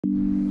Yep,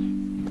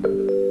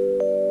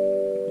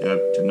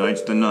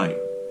 tonight's the night.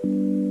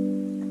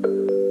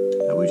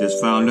 And we just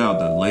found out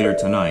that later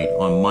tonight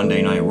on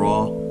Monday Night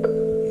Raw,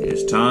 it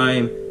is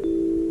time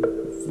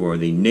for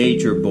the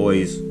Nature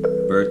Boy's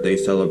birthday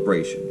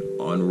celebration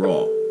on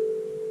Raw.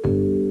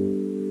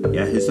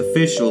 Yeah, it's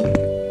official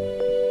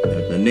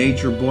that the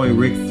Nature Boy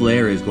Ric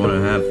Flair is going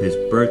to have his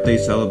birthday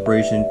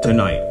celebration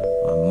tonight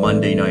on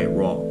Monday Night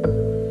Raw.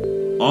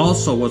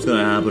 Also, what's going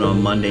to happen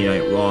on Monday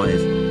Night Raw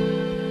is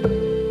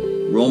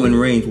Roman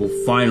Reigns will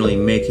finally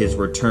make his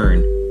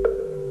return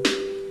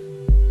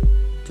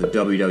to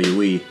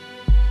WWE.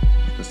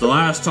 Because the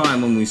last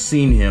time when we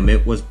seen him,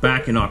 it was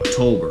back in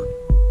October.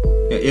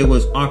 It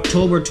was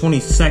October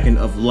 22nd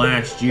of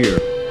last year.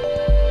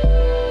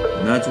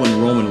 And that's when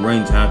Roman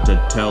Reigns had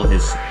to tell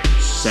his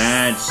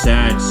sad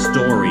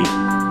story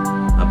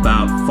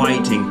about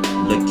fighting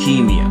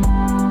leukemia.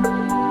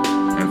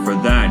 And for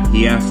that,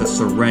 he has to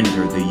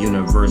surrender the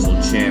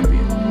Universal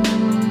Champion.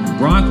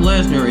 Brock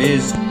Lesnar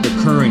is the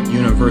current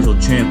Universal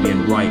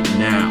Champion right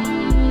now.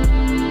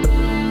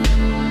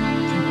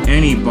 Can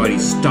anybody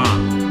stop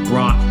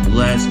Brock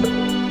Lesnar?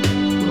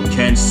 Well,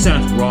 can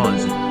Seth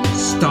Rollins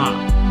stop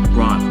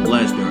Brock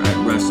Lesnar at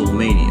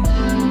WrestleMania?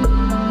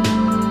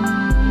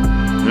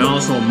 And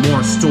also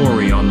more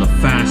story on the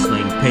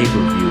Fastlane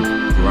pay-per-view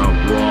throughout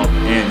Raw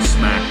and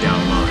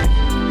SmackDown Live.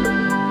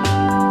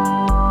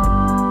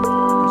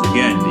 Because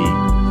again, the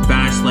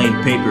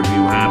Fastlane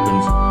pay-per-view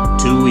happens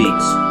 2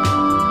 weeks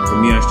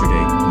from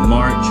yesterday,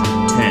 March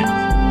 10th.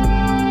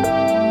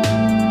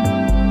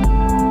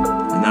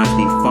 And that's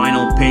the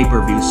final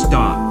pay-per-view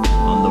stop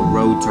on the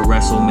road to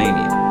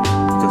WrestleMania.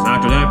 Because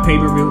after that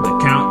pay-per-view, the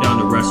countdown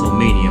to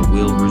WrestleMania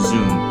will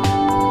resume.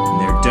 And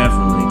they're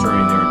definitely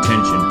turning their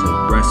attention to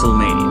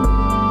WrestleMania,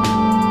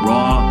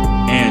 Raw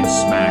and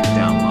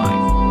SmackDown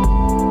Live.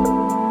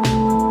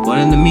 But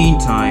in the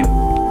meantime,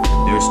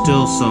 there's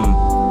still some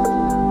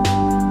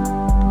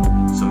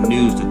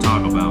news to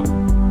talk about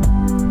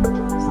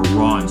for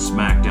Raw and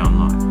SmackDown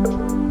Live.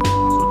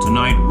 So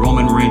tonight,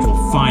 Roman Reigns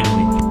will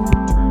finally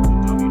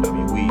return to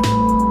WWE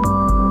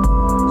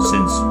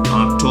since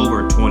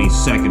October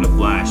 22nd of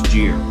last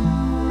year.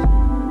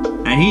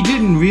 And he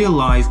didn't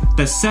realize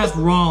that Seth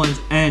Rollins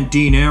and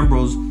Dean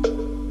Ambrose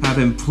have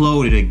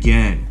imploded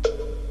again.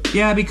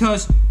 Yeah,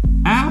 because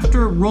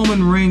after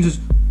Roman Reigns'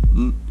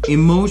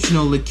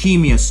 emotional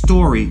leukemia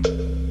story,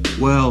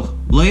 well,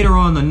 later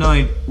on the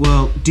night,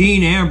 well,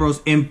 Dean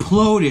Ambrose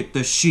imploded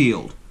the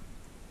Shield.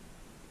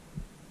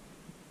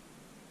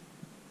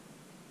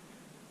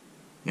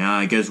 Yeah,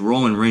 I guess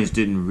Roman Reigns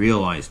didn't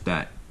realize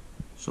that.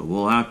 So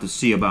we'll have to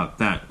see about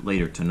that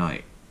later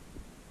tonight.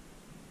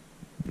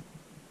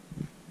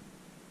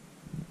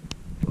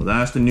 Well,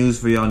 that's the news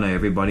for y'all now.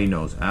 Everybody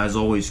knows. As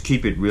always,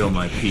 keep it real,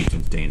 my peeps,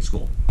 and stay in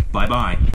school. Bye-bye.